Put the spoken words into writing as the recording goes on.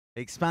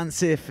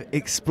Expansive,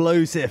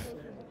 explosive,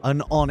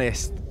 and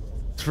honest.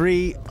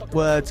 3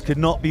 words could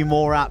not be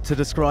more apt to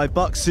describe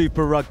BUCS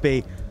Super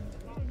Rugby.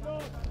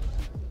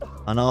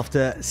 And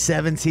after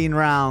 17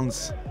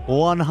 rounds,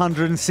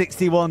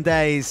 161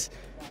 days,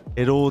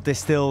 it all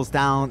distills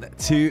down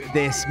to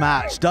this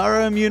match.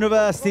 Durham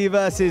University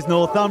versus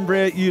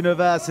Northumbria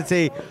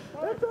University.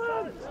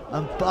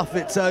 And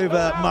buffets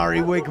over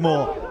Murray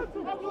Wigmore.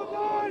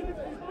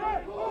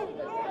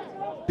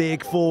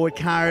 Big forward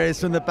carriers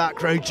from the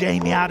back row.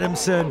 Jamie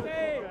Adamson,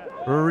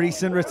 a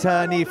recent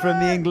returnee from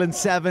the England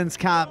Sevens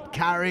camp,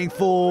 carrying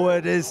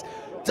forward as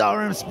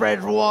Durham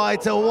spread wide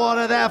to one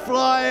of their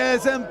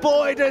flyers, and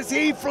boy does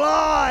he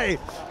fly!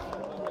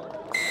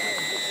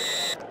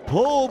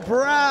 Paul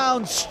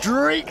Brown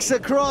streaks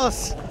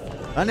across,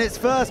 and it's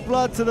first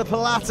blood to the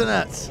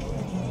Palatinates.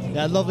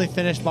 Yeah, lovely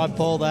finish by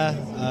Paul there.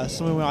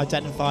 Something we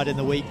identified in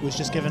the week was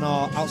just giving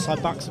our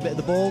outside backs a bit of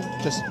the ball,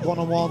 just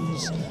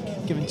one-on-ones,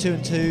 giving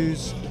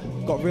 2-and-2s,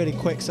 got really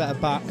quick set of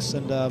backs,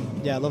 and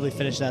yeah, lovely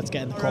finish there to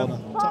get in the corner.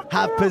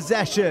 Have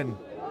possession,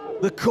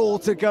 the call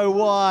to go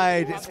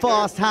wide, it's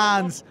fast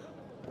hands,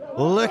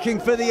 looking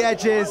for the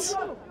edges.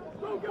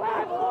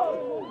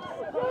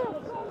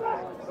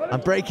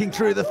 And breaking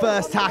through the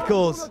first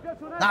tackles,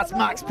 that's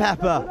Max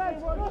Pepper.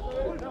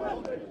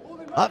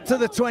 Up to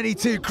the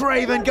 22,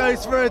 Craven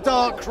goes for a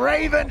dart,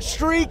 Craven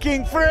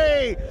streaking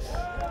free!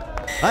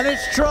 And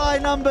it's try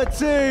number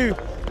 2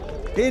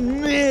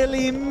 in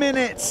merely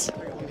minutes.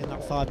 In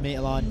that 5-metre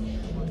line,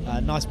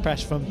 nice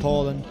pressure from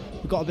Paul, and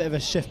we've got a bit of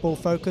a shift ball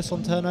focus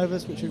on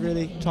turnovers, which we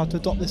really tried to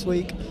adopt this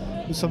week.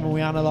 It was something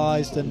we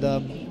analysed, and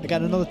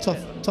again, another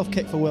tough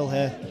kick for Will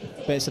here,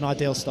 but it's an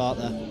ideal start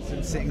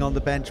there. Sitting on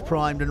the bench,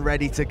 primed and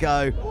ready to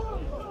go.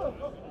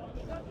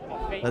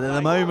 But at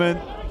the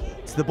moment,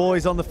 it's the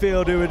boys on the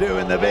field who are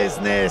doing the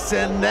business,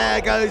 and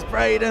there goes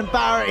Braden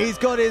Barrett. He's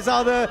got his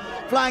other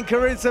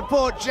flanker in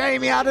support,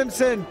 Jamie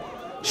Adamson,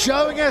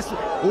 showing us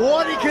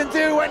what he can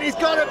do when he's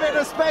got a bit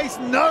of space.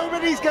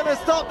 Nobody's going to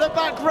stop the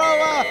back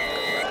rower.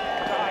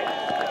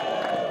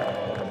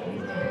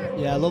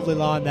 Yeah, lovely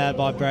line there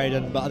by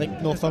Braden, but I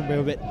think Northumbria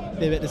will be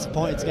a bit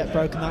disappointed to get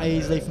broken that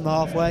easily from the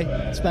halfway,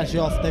 especially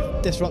off.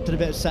 They've disrupted a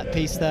bit of set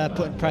piece there,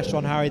 putting pressure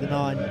on Harry the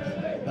 9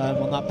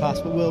 on that pass,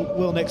 but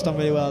Will Nick's done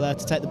really well there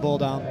to take the ball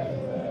down.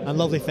 And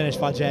lovely finish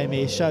by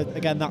Jamie. He showed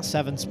again that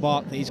 7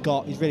 spark that he's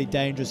got. He's really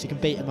dangerous. He can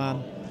beat a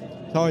man.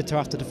 It's hard to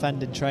have to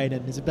defend in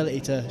training. His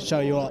ability to show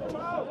you up.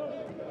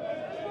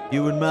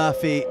 Ewan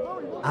Murphy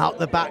out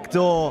the back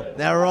door.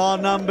 There are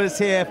numbers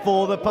here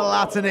for the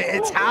Palatinate.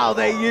 It's how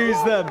they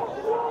use them.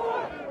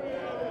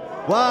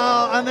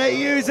 Wow, and they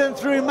use them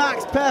through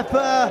Max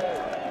Pepper.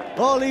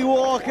 Ollie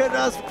Walker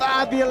does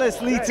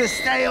fabulously to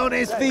stay on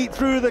his feet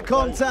through the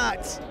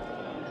contact.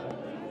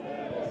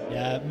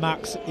 Yeah,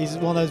 Max, he's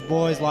one of those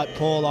boys like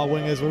Paul, our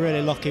wingers. We're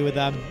really lucky with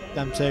them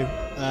two.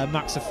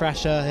 Max a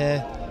fresher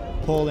here,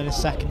 Paul in his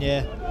 2nd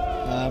year.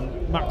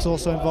 Max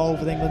also involved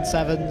with England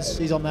Sevens.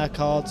 He's on their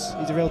cards.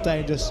 He's a real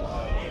dangerous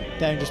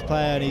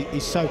player, and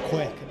he's so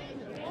quick.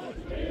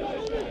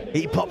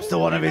 He pops to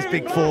one of his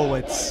big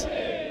forwards.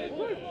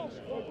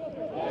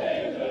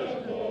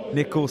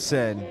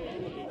 Nicholson.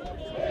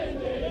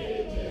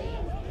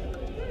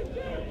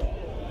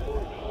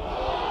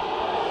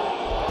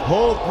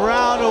 Paul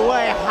Brown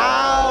away.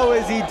 How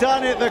has he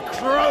done it? The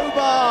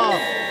crowbar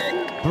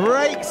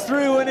breaks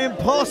through an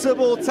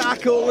impossible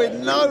tackle with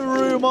no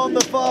room on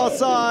the far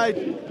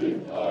side.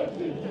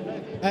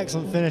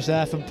 Excellent finish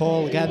there from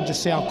Paul. Again,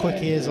 just see how quick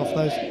he is off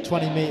those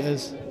 20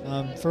 metres.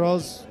 For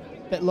us,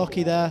 a bit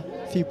lucky there.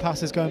 A few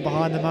passes going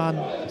behind the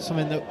man,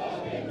 something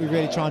that we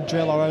really try and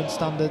drill our own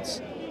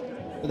standards.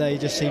 But there you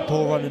just see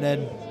Paul running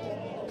in.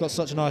 Got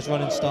such a nice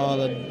running style,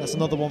 and that's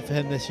another one for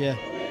him this year.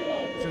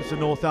 For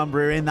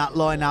Northumbria in that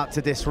line out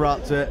to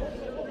disrupt it.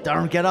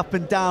 Durham get up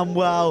and down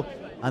well,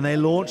 and they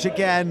launch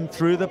again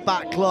through the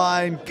back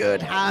line.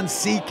 Good hands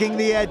seeking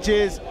the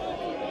edges.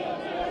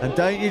 And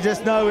don't you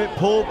just know it,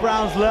 Paul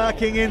Brown's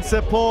lurking in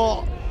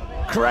support.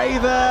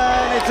 Craven,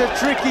 it's a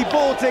tricky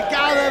ball to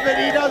gather, but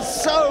he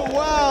does so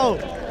well.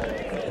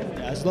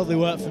 Yeah, it's lovely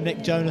work from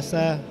Nick Jonas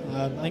there.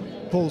 I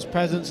think Paul's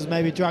presence has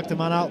maybe dragged a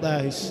man out there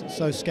who's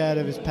so scared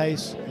of his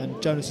pace,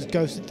 and Jonas has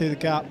ghosted through the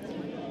gap.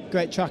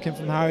 Great tracking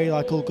from Harry,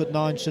 like all good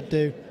 9s should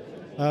do.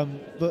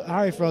 But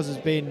Harry for us has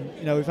been,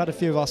 we've had a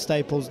few of our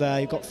staples there.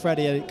 You've got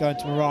Freddie going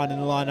to Moran in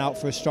the line out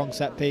for a strong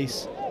set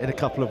piece. In a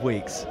couple of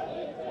weeks.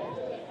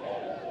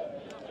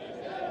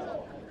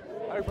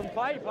 Open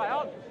play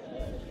on.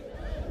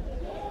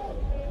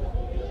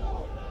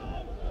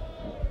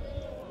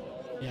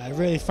 Yeah, a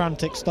really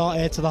frantic start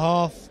here to the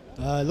half.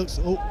 Looks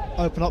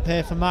open up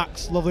here for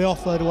Max. Lovely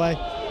offload away.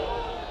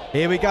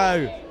 Here we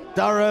go.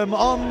 Durham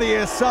on the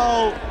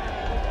assault.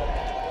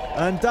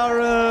 And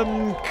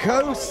Durham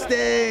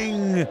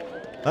coasting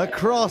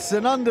across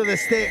and under the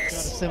sticks.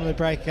 Similar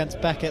break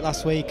against Beckett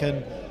last week,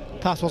 and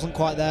pass wasn't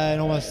quite there in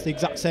almost the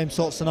exact same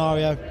sort of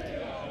scenario.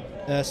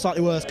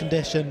 Slightly worse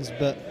conditions,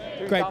 but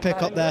great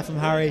pick up there from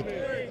Harry.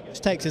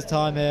 Just takes his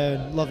time here,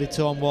 and lovely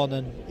 2-on-1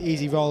 and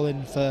easy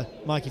rolling for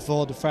Mikey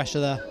Ford, the fresher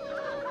there.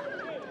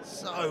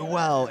 So so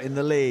well in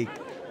the league.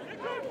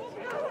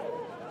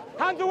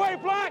 Hands away,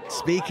 Black!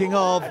 Speaking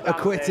of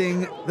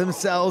acquitting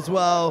themselves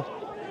well,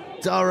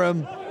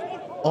 Durham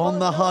on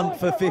the hunt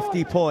for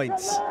 50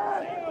 points.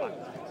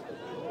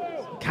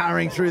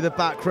 Carrying through the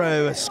back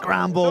row, a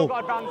scramble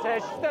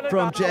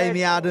from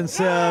Jamie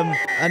Adamson,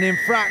 an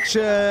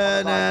infraction,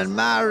 and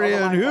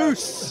Marion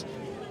Hoos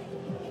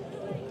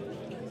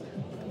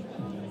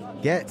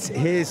gets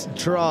his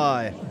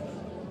try.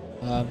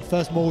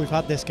 First maul we've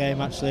had this game,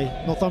 actually.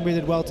 Northumbria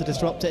did well to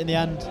disrupt it in the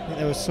end. I think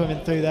they were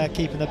swimming through there,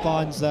 keeping their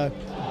binds though.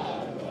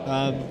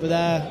 But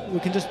there, we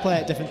can just play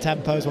at different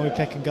tempos when we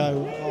pick and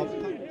go.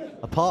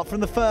 Apart from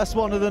the first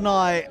one of the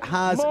night,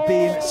 has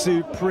been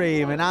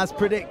supreme, and as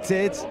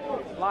predicted,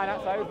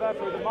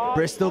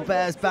 Bristol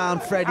Bears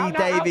bound Freddie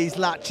Davies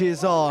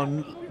latches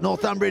on.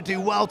 Northumbria do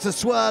well to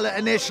swirl it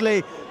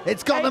initially.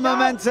 It's got the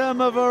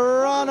momentum of a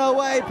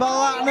runaway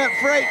Palatinate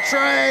freight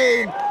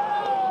train.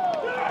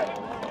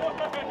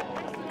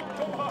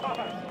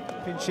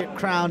 Championship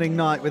crowning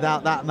night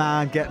without that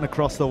man getting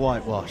across the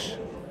whitewash.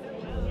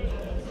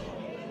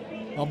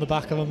 On the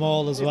back of them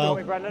all as well.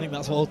 I think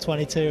that's what all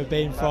 22 have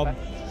been from.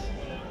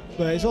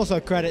 But it's also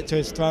a credit to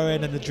his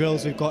throw-in and the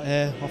drills we've got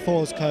here. Our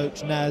forwards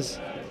coach, Nez,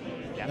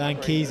 and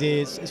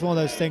Keezy, it's one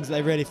of those things that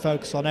they really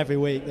focus on every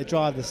week. They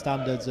drive the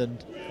standards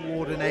and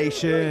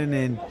coordination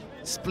in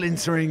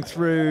splintering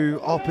through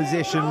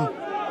opposition,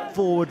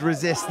 forward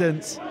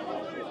resistance.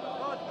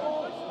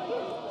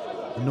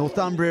 And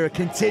Northumbria are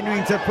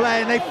continuing to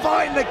play, and they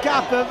find the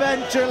gap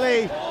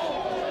eventually.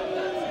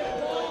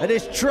 And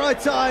it's try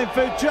time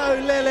for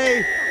Joe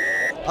Lilly.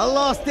 A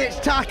last-ditch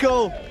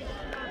tackle.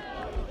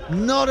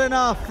 Not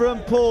enough from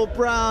Paul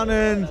Brown,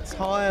 and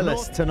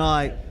tireless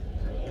tonight.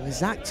 It was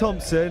Zach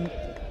Thompson.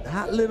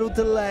 That little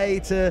delay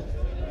to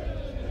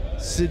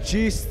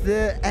seduce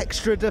the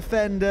extra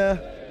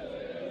defender.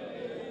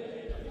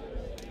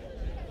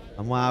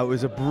 And wow, it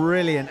was a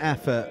brilliant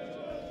effort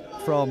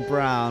from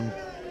Brown.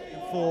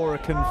 4 are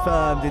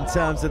confirmed in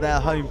terms of their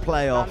home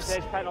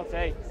playoffs.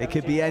 It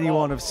could be any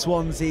one of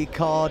Swansea,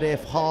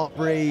 Cardiff,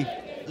 Hartbury,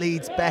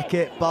 Leeds,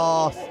 Beckett,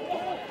 Bath.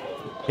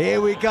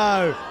 Here we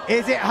go.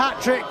 Is it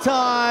hat-trick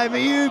time?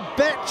 You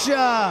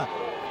betcha!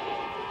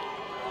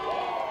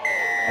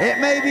 It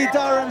may be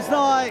Durham's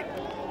night,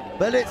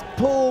 but it's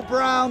Paul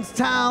Brown's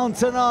town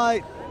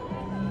tonight.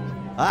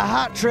 A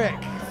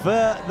hat-trick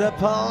for the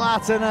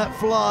Palatinate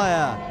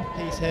Flyer.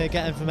 Piece here,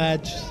 getting from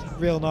edge.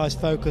 Real nice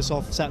focus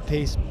off set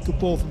piece. Good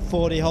ball from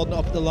 40, holding it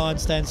up at the line,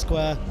 staying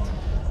square.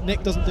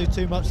 Nick doesn't do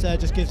too much there,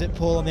 just gives it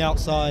Paul on the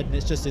outside, and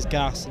it's just his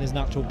gas and his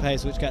natural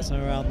pace which gets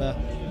him around there.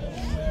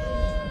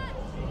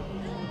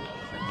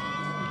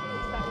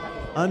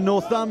 And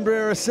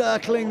Northumbria are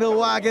circling the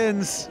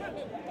wagons.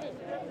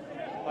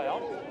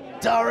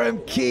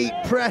 Durham keep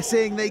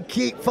pressing, they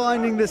keep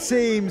finding the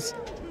seams.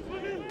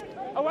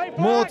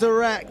 More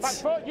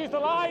direct.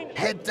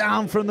 Head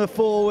down from the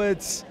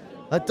forwards.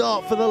 A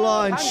dart for the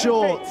line,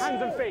 short.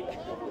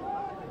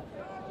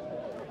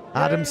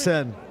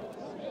 Adamson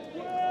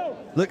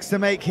looks to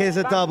make his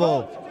a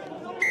double.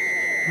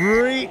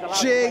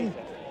 Reaching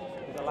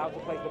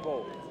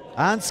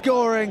and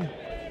scoring.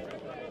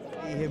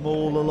 See him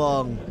all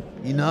along.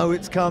 You know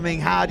it's coming,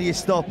 how do you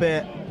stop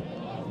it?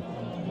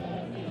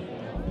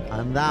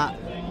 And that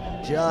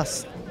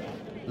just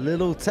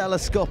little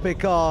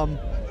telescopic arm.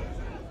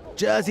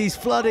 Jersey's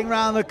flooding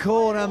round the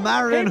corner,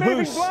 Marion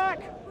Hoos.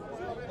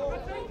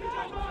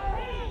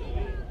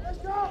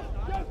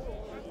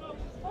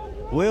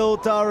 Will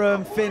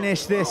Durham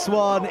finish this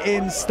one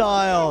in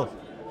style?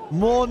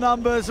 More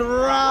numbers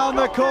around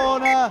the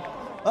corner.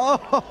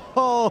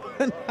 Oh,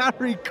 and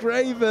Harry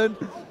Craven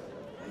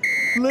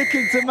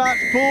looking to match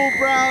Paul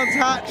Brown's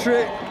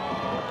hat-trick.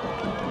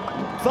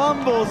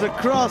 Fumbles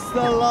across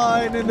the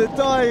line in the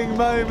dying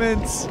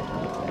moments.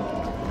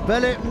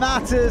 But it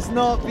matters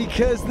not,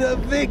 because the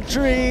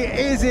victory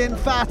is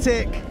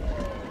emphatic.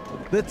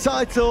 The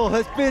title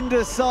has been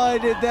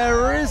decided,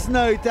 there is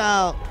no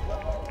doubt.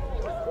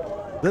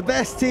 The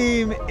best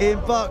team in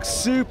BUCS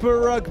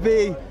Super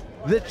Rugby,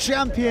 the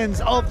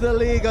champions of the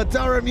league, are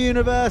Durham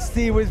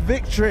University with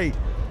victory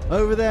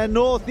over their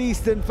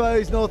northeastern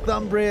foes,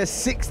 Northumbria,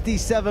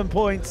 67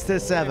 points to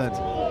 7.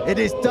 It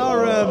is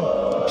Durham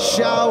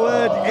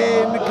showered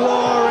in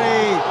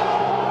glory,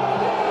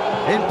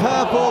 in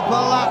purple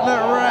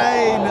Palatinate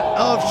rain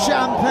of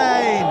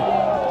champagne.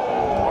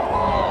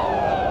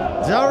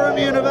 Durham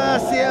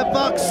University are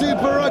BUCS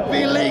Super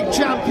Rugby League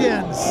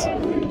champions.